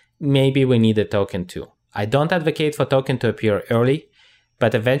realize maybe we need a token too. I don't advocate for token to appear early,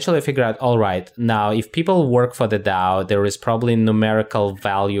 but eventually figure out, all right, now if people work for the DAO, there is probably numerical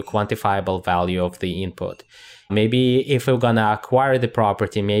value, quantifiable value of the input. Maybe if we're going to acquire the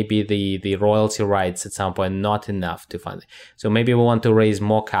property, maybe the royalty rights at some point not enough to fund it. So maybe we want to raise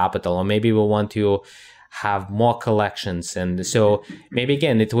more capital, or maybe we want to have more collections. And so maybe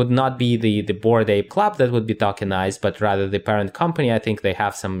again, it would not be the Bored Ape Club that would be tokenized, but rather the parent company. I think they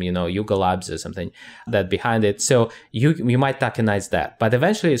have some, Yuga Labs or something that behind it. So you might tokenize that. But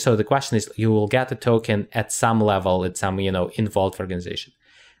eventually, so the question is, you will get a token at some level, at some, involved organization.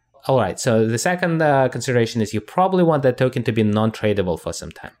 All right. So the second consideration is you probably want that token to be non-tradable for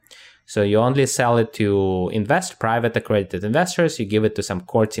some time. So you only sell it to private accredited investors, you give it to some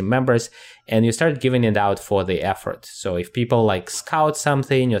core team members, and you start giving it out for the effort. So if people scout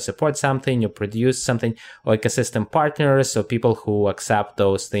something, you support something, you produce something, or ecosystem partners, so people who accept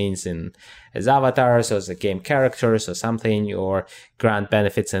those things as avatars or as game characters or something, or grant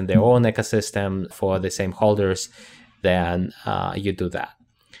benefits in their own ecosystem for the same holders, then you do that.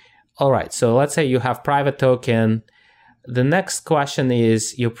 All right, so let's say you have private token. The next question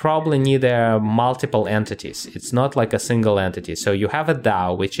is, you probably need multiple entities. It's not like a single entity. So you have a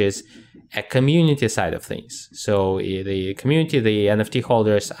DAO, which is a community side of things. So the community, the NFT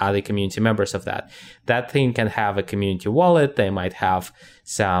holders are the community members of that. That thing can have a community wallet. They might have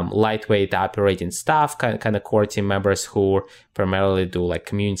some lightweight operating staff, kind of core team members who primarily do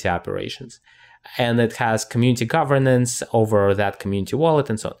community operations. And it has community governance over that community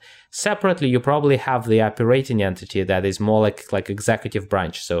wallet and so on. Separately, you probably have the operating entity that is more like executive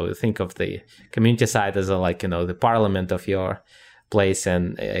branch. So think of the community side as the parliament of your place,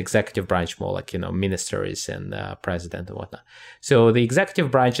 and executive branch more like, ministers and president and whatnot. So the executive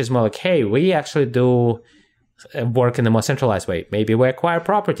branch is more like, hey, we actually do work in a more centralized way. Maybe we acquire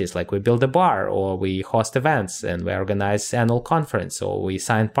properties, like we build a bar, or we host events, and we organize annual conference, or we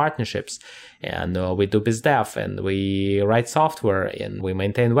sign partnerships, and we do biz dev, and we write software, and we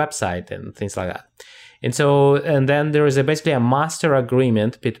maintain website and things like that. And then there is basically a master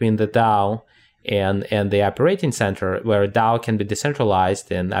agreement between the DAO and the operating center, where DAO can be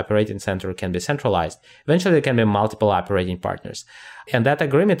decentralized and operating center can be centralized. Eventually, there can be multiple operating partners. And that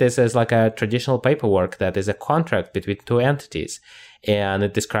agreement is like a traditional paperwork that is a contract between two entities. And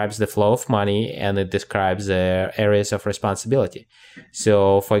it describes the flow of money, and it describes areas of responsibility.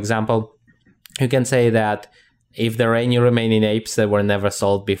 So, for example, you can say that if there are any remaining apes that were never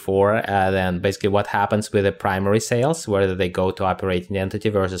sold before, then basically what happens with the primary sales, whether they go to operating entity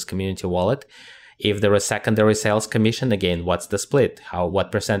versus community wallet. If there is secondary sales commission, again, what's the split?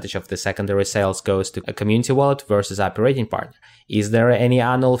 What percentage of the secondary sales goes to a community wallet versus operating partner? Is there any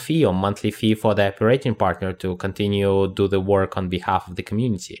annual fee or monthly fee for the operating partner to continue do the work on behalf of the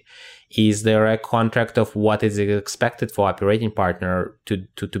community? Is there a contract of what is expected for operating partner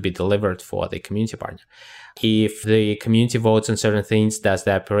to be delivered for the community partner? If the community votes on certain things, does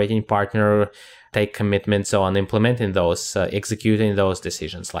the operating partner take commitments on implementing those, executing those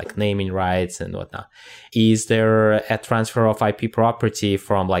decisions, like naming rights and whatnot? Is there a transfer of IP property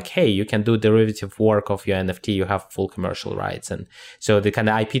from hey, you can do derivative work of your NFT, you have full commercial rights. And so the kind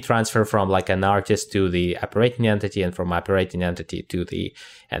of IP transfer from an artist to the operating entity, and from operating entity to the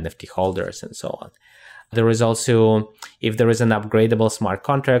NFT holders and so on. There is also, if there is an upgradable smart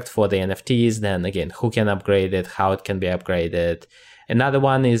contract for the NFTs, then again, who can upgrade it, how it can be upgraded. Another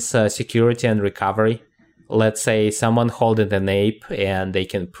one is security and recovery. Let's say someone holding an ape and they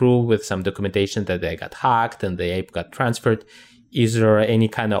can prove with some documentation that they got hacked and the ape got transferred. Is there any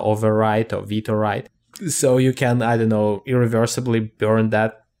kind of override or veto right? So you can, irreversibly burn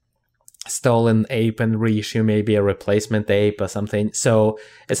that stolen ape and reissue maybe a replacement ape or something. So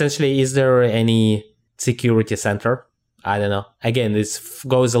essentially, is there any security center? I don't know. Again, this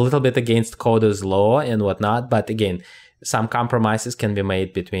goes a little bit against Coda's law and whatnot, but again, some compromises can be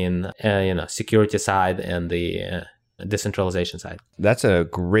made between, security side and the decentralization side. That's a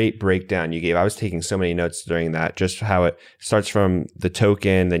great breakdown you gave. I was taking so many notes during that, just how it starts from the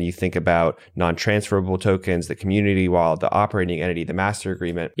token, then you think about non-transferable tokens, the community wallet, the operating entity, the master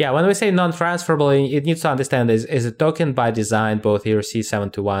agreement. Yeah, when we say non-transferable, it needs to understand is a token by design, both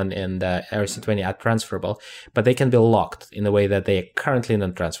ERC-721 and ERC-20 are transferable, but they can be locked in a way that they are currently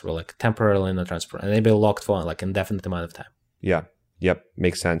non-transferable, like temporarily non-transferable, and they be locked for like indefinite amount of time. Yeah. Yep.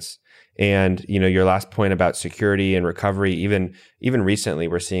 Makes sense. And, your last point about security and recovery, even recently,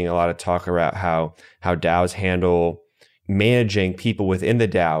 we're seeing a lot of talk about how DAOs handle managing people within the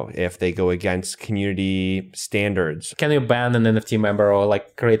DAO if they go against community standards. Can you ban an NFT member or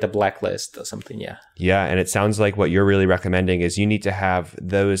like create a blacklist or something? Yeah. Yeah. And it sounds like what you're really recommending is you need to have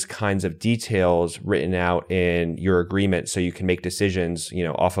those kinds of details written out in your agreement so you can make decisions,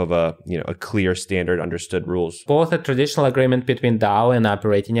 off of a clear standard understood rules. Both a traditional agreement between DAO and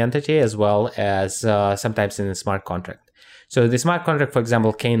operating entity, as well as sometimes in a smart contract. So the smart contract, for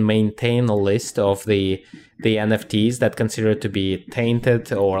example, can maintain a list of the NFTs that considered to be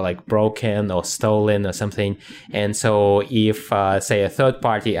tainted or like broken or stolen or something. And so if, say, a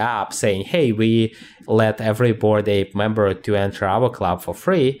third-party app saying, hey, we let every Bored Ape member to enter our club for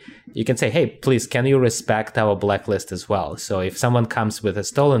free, you can say, hey, please, can you respect our blacklist as well? So if someone comes with a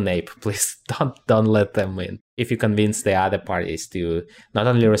stolen ape, please don't let them in. If you convince the other parties to not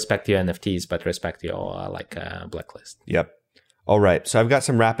only respect your NFTs, but respect your blacklist. Yep. All right. So I've got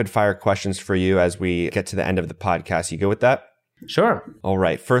some rapid fire questions for you as we get to the end of the podcast. You go with that? Sure. All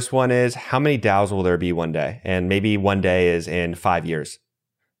right. First one is, how many DAOs will there be one day? And maybe one day is in 5 years.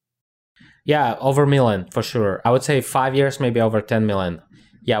 Yeah, over a million for sure. I would say 5 years, maybe over 10 million.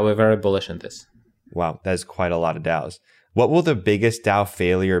 Yeah, we're very bullish on this. Wow. That is quite a lot of DAOs. What will the biggest DAO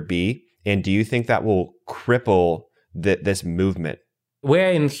failure be? And do you think that will cripple this movement?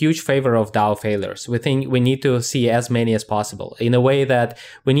 We're in huge favor of DAO failures. We think we need to see as many as possible in a way that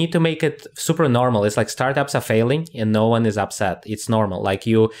we need to make it super normal. It's like startups are failing and no one is upset. It's normal.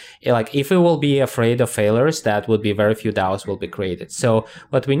 If we will be afraid of failures, that would be very few DAOs will be created. So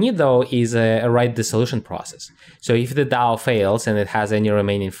what we need though is a right dissolution process. So if the DAO fails and it has any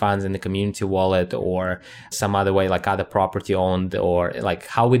remaining funds in the community wallet or some other way, like other property owned, or like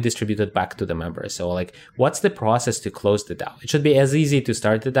how we distribute it back to the members. So like, what's the process to close the DAO? It should be as easy to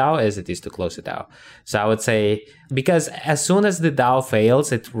start the DAO as it is to close the DAO. So I would say, because as soon as the DAO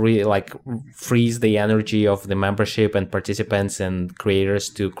fails, it really frees the energy of the membership and participants and creators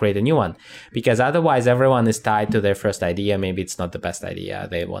to create a new one. Because otherwise everyone is tied to their first idea. Maybe it's not the best idea.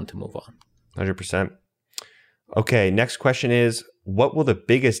 They want to move on. 100%. Okay. Next question is, what will the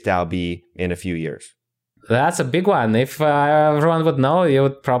biggest DAO be in a few years? That's a big one. If everyone would know, you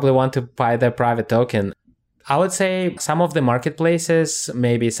would probably want to buy their private token. I would say some of the marketplaces,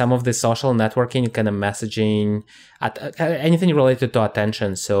 maybe some of the social networking kind of messaging, anything related to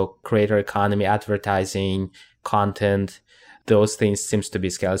attention. So creator economy, advertising, content, those things seems to be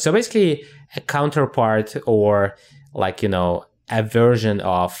scaled. So basically a counterpart or a version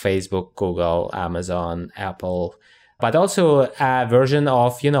of Facebook, Google, Amazon, Apple, but also a version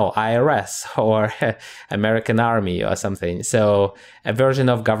of, IRS or American Army or something. So a version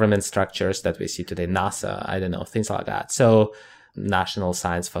of government structures that we see today, NASA, I don't know, things like that. So National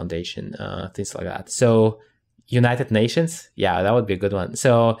Science Foundation, things like that. So United Nations, yeah, that would be a good one.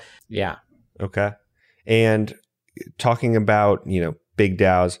 So, yeah. Okay. And talking about, big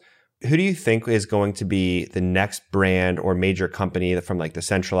DAOs, who do you think is going to be the next brand or major company from like the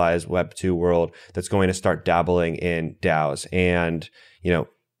centralized Web2 world that's going to start dabbling in DAOs? And,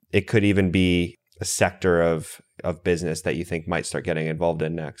 it could even be a sector of business that you think might start getting involved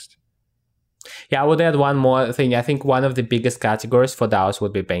in next. Yeah, I would add one more thing. I think one of the biggest categories for DAOs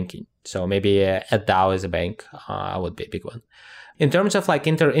would be banking. So maybe a DAO as a bank would be a big one. In terms of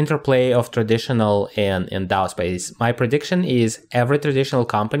interplay of traditional and DAO space, my prediction is every traditional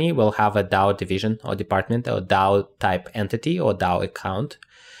company will have a DAO division or department or DAO type entity or DAO account.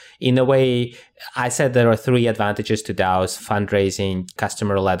 In a way, I said there are 3 advantages to DAOs: fundraising,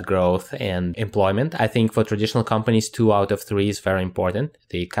 customer-led growth, and employment. I think for traditional companies, 2 out of 3 is very important.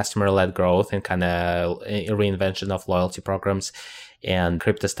 The customer-led growth and kind of reinvention of loyalty programs and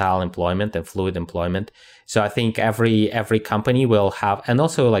crypto-style employment and fluid employment. So I think every company will have, and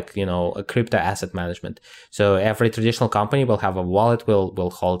also a crypto asset management. So every traditional company will have a wallet, will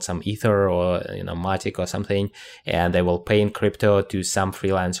hold some Ether or, Matic or something, and they will pay in crypto to some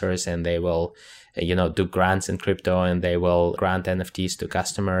freelancers, and they will, do grants in crypto, and they will grant NFTs to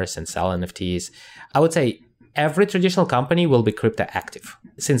customers and sell NFTs. I would say every traditional company will be crypto active.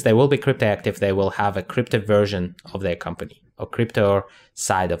 Since they will be crypto active, they will have a crypto version of their company or crypto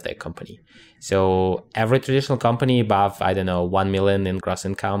side of their company. So every traditional company above, 1 million in gross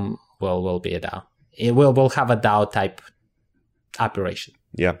income will be a DAO. It will have a DAO type operation.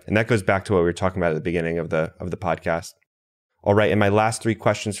 Yeah. And that goes back to what we were talking about at the beginning of the podcast. All right. And my last 3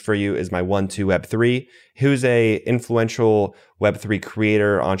 questions for you is my 1-2 Web3. Who's a influential Web3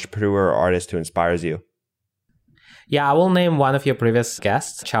 creator, entrepreneur, or artist who inspires you? Yeah, I will name one of your previous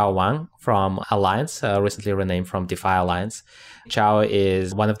guests, Chao Wang from Alliance, recently renamed from DeFi Alliance. Chao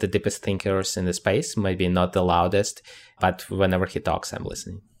is one of the deepest thinkers in the space, maybe not the loudest, but whenever he talks, I'm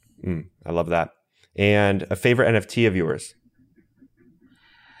listening. I love that. And a favorite NFT of yours?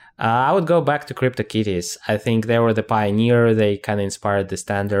 I would go back to CryptoKitties. I think they were the pioneer. They kind of inspired the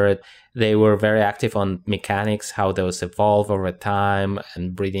standard. They were very active on mechanics, how those evolve over time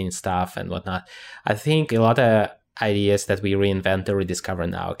and breeding stuff and whatnot. I think a lot of ideas that we reinvent or rediscover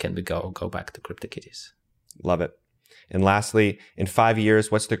now can we go back to CryptoKitties. Love it. And lastly, in 5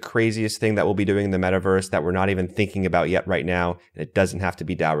 years, what's the craziest thing that we'll be doing in the metaverse that we're not even thinking about yet right now? And it doesn't have to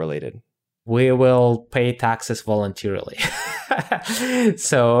be DAO related. We will pay taxes voluntarily.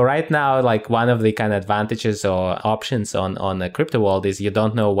 So right now, like one of the kind of advantages or options on the crypto world is you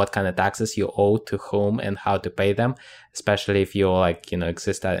don't know what kind of taxes you owe to whom and how to pay them, especially if you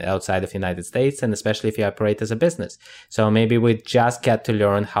exist outside of the United States and especially if you operate as a business. So maybe we just get to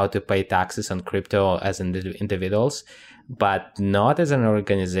learn how to pay taxes on crypto as individuals, but not as an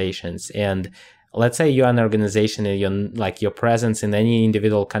organizations. And let's say you're an organization and your presence in any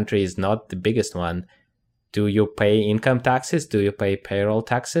individual country is not the biggest one. Do you pay income taxes? Do you pay payroll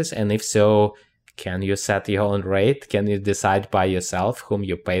taxes? And if so, can you set your own rate? Can you decide by yourself whom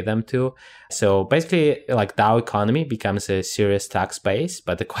you pay them to? So basically, DAO economy becomes a serious tax base,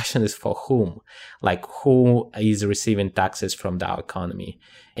 but the question is for whom? Who is receiving taxes from DAO economy?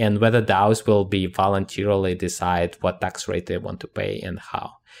 And whether DAOs will be voluntarily decide what tax rate they want to pay and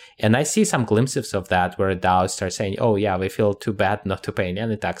how. And I see some glimpses of that where DAOs start saying, oh yeah, we feel too bad not to pay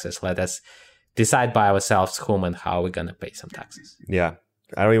any taxes. Let us decide by ourselves whom and how we're going to pay some taxes. Yeah.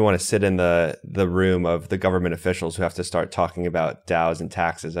 I don't even want to sit in the room of the government officials who have to start talking about DAOs and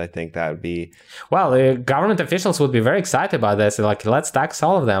taxes. I think that would be... Well, government officials would be very excited about this. Let's tax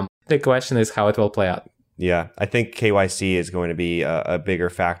all of them. The question is how it will play out. Yeah. I think KYC is going to be a bigger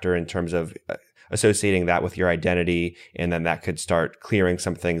factor in terms of associating that with your identity. And then that could start clearing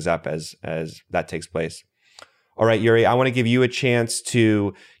some things up as that takes place. All right, Yury, I want to give you a chance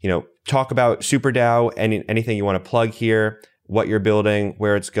to, talk about SuperDAO and anything you want to plug here, what you're building,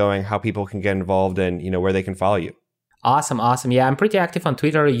 where it's going, how people can get involved, and, where they can follow you. Awesome. Yeah, I'm pretty active on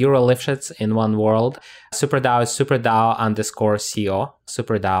Twitter, Yury Lifshits in one word. SuperDAO is SuperDAO_CO,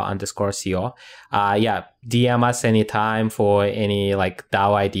 SuperDAO_CO. Yeah, DM us anytime for any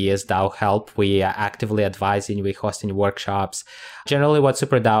DAO ideas, DAO help. We are actively advising, we're hosting workshops. Generally, what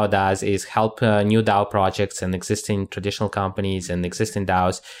SuperDAO does is help new DAO projects and existing traditional companies and existing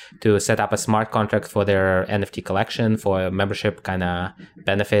DAOs to set up a smart contract for their NFT collection, for membership kind of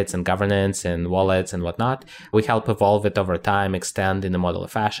benefits and governance and wallets and whatnot. We help evolve it over time, extend in a modular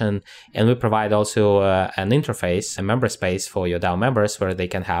fashion. And we provide also an interface, a member space for your DAO members where they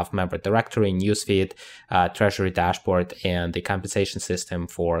can have member directory, newsfeed, treasury dashboard, and the compensation system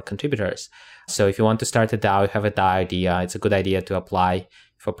for contributors. So if you want to start a DAO, you have a DAO idea, it's a good idea to apply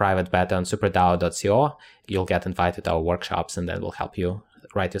for private beta on superdao.co. You'll get invited to our workshops and then we'll help you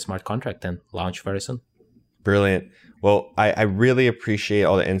write your smart contract and launch very soon. Brilliant. Well, I really appreciate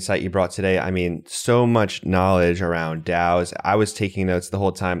all the insight you brought today. I mean, so much knowledge around DAOs. I was taking notes the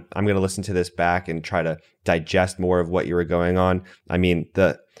whole time. I'm going to listen to this back and try to digest more of what you were going on. I mean,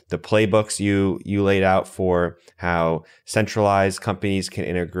 the playbooks you laid out for how centralized companies can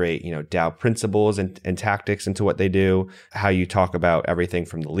integrate, DAO principles and tactics into what they do, how you talk about everything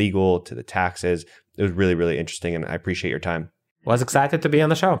from the legal to the taxes. It was really, really interesting, and I appreciate your time. Was excited to be on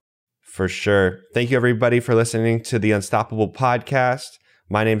the show. For sure. Thank you, everybody, for listening to the Unstoppable podcast.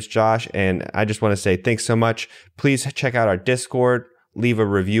 My name's Josh, and I just want to say thanks so much. Please check out our Discord, leave a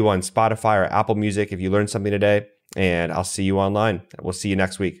review on Spotify or Apple Music if you learned something today, and I'll see you online. We'll see you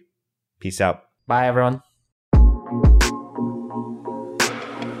next week. Peace out. Bye, everyone.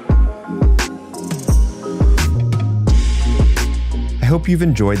 I hope you've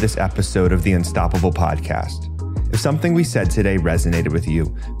enjoyed this episode of the Unstoppable podcast. If something we said today resonated with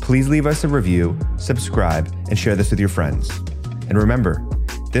you, please leave us a review, subscribe, and share this with your friends. And remember,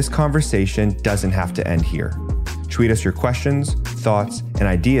 this conversation doesn't have to end here. Tweet us your questions, thoughts, and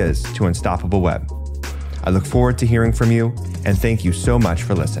ideas to Unstoppable Web. I look forward to hearing from you, and thank you so much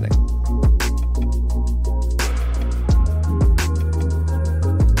for listening.